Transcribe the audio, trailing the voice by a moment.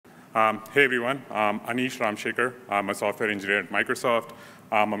Hey everyone, I'm Anish Ramshekhar. I'm a software engineer at Microsoft.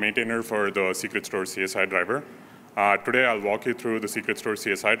 I'm a maintainer for the Secret Store CSI driver. Today I'll walk you through the Secret Store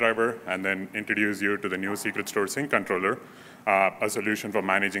CSI driver and then introduce you to the new Secret Store Sync controller, a solution for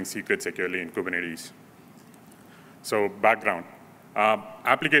managing secrets securely in Kubernetes. So background.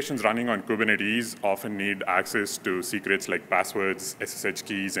 Applications running on Kubernetes often need access to secrets like passwords, SSH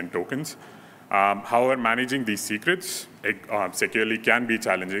keys, and tokens. However, managing these secrets securely can be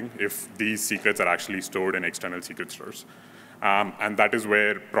challenging if these secrets are actually stored in external secret stores. And that is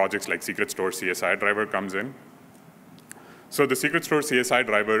where projects like Secret Store CSI driver comes in. So the Secret Store CSI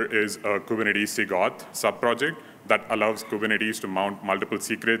driver is a Kubernetes SIG Auth subproject that allows Kubernetes to mount multiple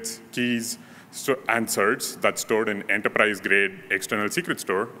secrets, keys, and certs that's stored in enterprise-grade external secret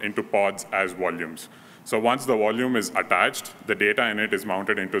store into pods as volumes. So once the volume is attached, the data in it is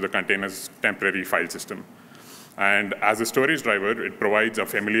mounted into the container's temporary file system. And as a storage driver, it provides a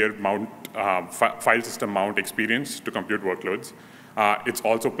familiar file system mount experience to compute workloads. It's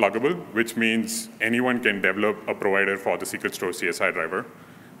also pluggable, which means anyone can develop a provider for the Secret Store CSI driver.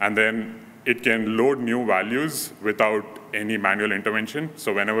 And then it can load new values without any manual intervention.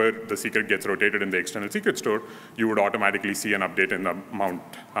 So whenever the secret gets rotated in the external secret store, you would automatically see an update in the mount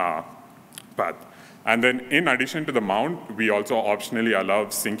path. And then in addition to the mount, we also optionally allow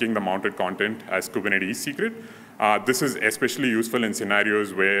syncing the mounted content as Kubernetes secret. This is especially useful in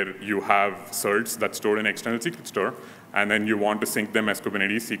scenarios where you have certs that's stored in external secret store, and then you want to sync them as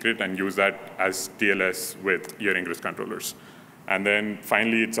Kubernetes secret and use that as TLS with your Ingress controllers. And then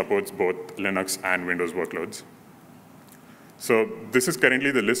finally, it supports both Linux and Windows workloads. So this is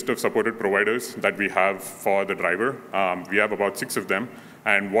currently the list of supported providers that we have for the driver. We have about 6 of them.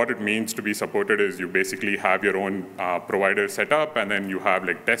 And what it means to be supported is you basically have your own provider set up, and then you have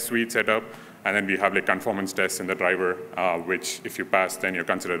like test suite set up, and then we have like conformance tests in the driver, which if you pass, then you're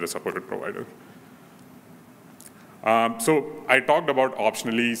considered a supported provider. So I talked about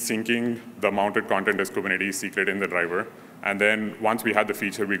optionally syncing the mounted content as Kubernetes secret in the driver. And then once we had the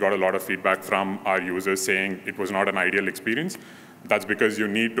feature, we got a lot of feedback from our users saying it was not an ideal experience. That's because you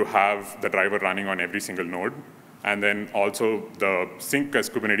need to have the driver running on every single node. And then also the sync as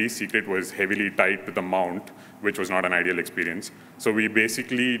Kubernetes secret was heavily tied to the mount, which was not an ideal experience. So we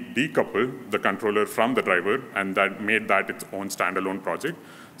basically decoupled the controller from the driver, and that made that its own standalone project.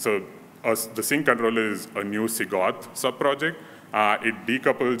 So the sync controller is a new SIG Auth subproject. It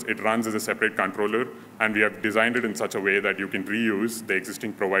decouples, it runs as a separate controller, and we have designed it in such a way that you can reuse the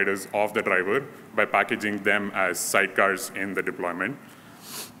existing providers of the driver by packaging them as sidecars in the deployment.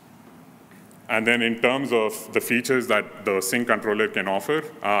 And then in terms of the features that the sync controller can offer,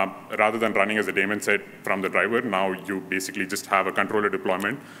 rather than running as a daemon set from the driver, now you basically just have a controller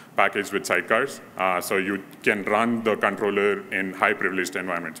deployment packaged with sidecars. So you can run the controller in high privileged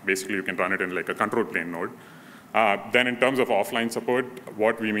environments. Basically, you can run it in like a control plane node. Then in terms of offline support,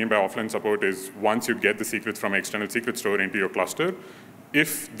 what we mean by offline support is once you get the secrets from external secret store into your cluster,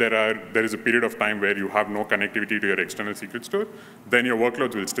 if there is a period of time where you have no connectivity to your external secret store, then your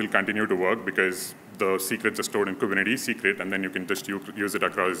workloads will still continue to work because the secrets are stored in Kubernetes secret, and then you can just use it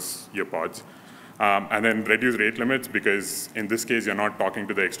across your pods. And then reduce rate limits, because in this case, you're not talking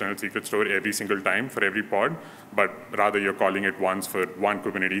to the external secret store every single time for every pod, but rather you're calling it once for one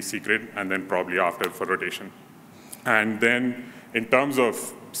Kubernetes secret, and then probably after for rotation. And then in terms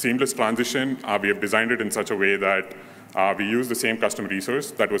of seamless transition, we have designed it in such a way that we use the same custom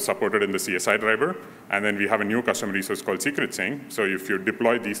resource that was supported in the CSI driver, and then we have a new custom resource called Secret Sync. So if you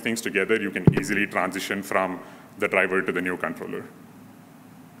deploy these things together, you can easily transition from the driver to the new controller.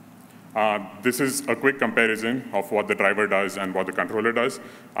 This is a quick comparison of what the driver does and what the controller does.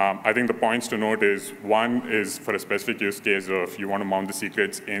 I think the points to note is, one is for a specific use case of you want to mount the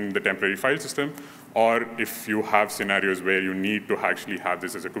secrets in the temporary file system, or if you have scenarios where you need to actually have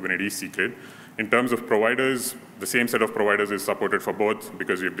this as a Kubernetes secret. In terms of providers, the same set of providers is supported for both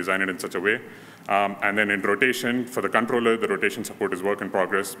because we've designed it in such a way. And then in rotation, for the controller, the rotation support is work in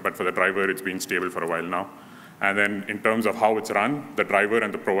progress, but for the driver, it's been stable for a while now. And then in terms of how it's run, the driver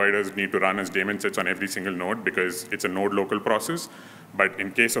and the providers need to run as daemon sets on every single node because it's a node local process. But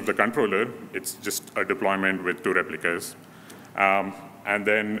in case of the controller, it's just a deployment with 2 replicas. And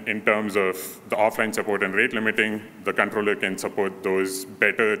then in terms of the offline support and rate limiting, the controller can support those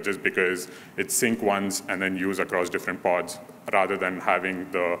better just because it's sync once and then use across different pods rather than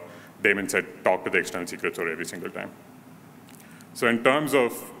having the daemon set talk to the external secret store every single time. So in terms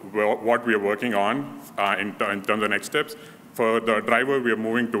of what we are working on in terms of next steps, for the driver, we are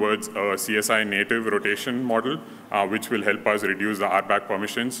moving towards a CSI native rotation model, which will help us reduce the RBAC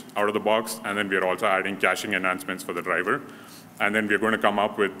permissions out of the box. And then we are also adding caching enhancements for the driver. And then we're going to come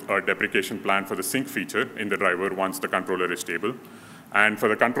up with a deprecation plan for the sync feature in the driver once the controller is stable. And for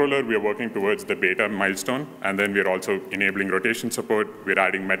the controller, we are working towards the beta milestone. And then we're also enabling rotation support. We're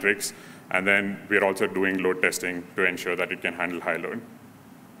adding metrics. And then we're also doing load testing to ensure that it can handle high load.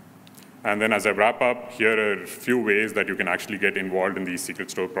 And then as I wrap up, here are a few ways that you can actually get involved in the Secret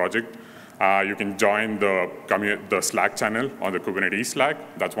Store project. You can join the Slack channel on the Kubernetes Slack.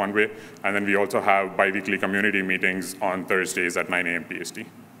 That's one way. And then we also have bi-weekly community meetings on Thursdays at 9 a.m. PST.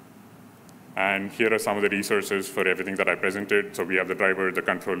 And here are some of the resources for everything that I presented. So we have the driver, the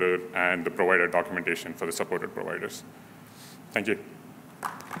controller, and the provider documentation for the supported providers. Thank you.